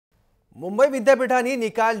मुंबई विद्यापीठाने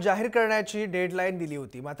निकाल जाहीर करण्याची डेडलाईन दिली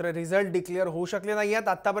होती, मात्र रिझल्ट डिक्लेअर होऊ शकले नाहीयेत।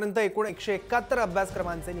 आतापर्यंत एकूण 171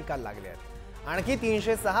 अभ्यासक्रमांचे निकाल लागले आहेत। आणखी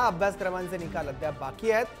 306 अभ्यासक्रमांचे निकाल अद्याप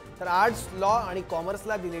बाकी आहेत। तर आर्ट्स, लॉ आणि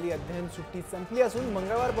कॉमर्सला दिलेली अध्ययन सुट्टी संपली असून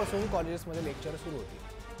मंगळवारपासून कॉलेजेसमध्ये लेक्चर सुरू होतील।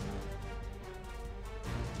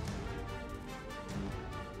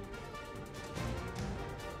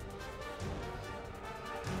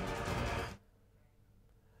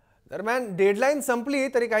 दरम्यान डेडलाईन संपली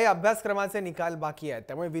तरी काही अभ्यासक्रमाचे निकाल बाकी आहेत,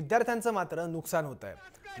 त्यामुळे विद्यार्थ्यांचं मात्र नुकसान होत आहे।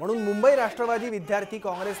 म्हणून मुंबई राष्ट्रवादी विद्यार्थी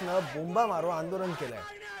काँग्रेसनं बोंबा मारो आंदोलन केलंय।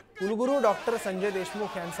 कुलगुरू डॉक्टर संजय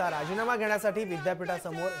देशमुख यांचा राजीनामा घेण्यासाठी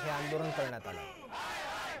विद्यापीठासमोर हे आंदोलन करण्यात आलं।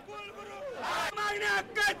 मागण्या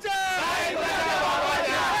हक्काच्या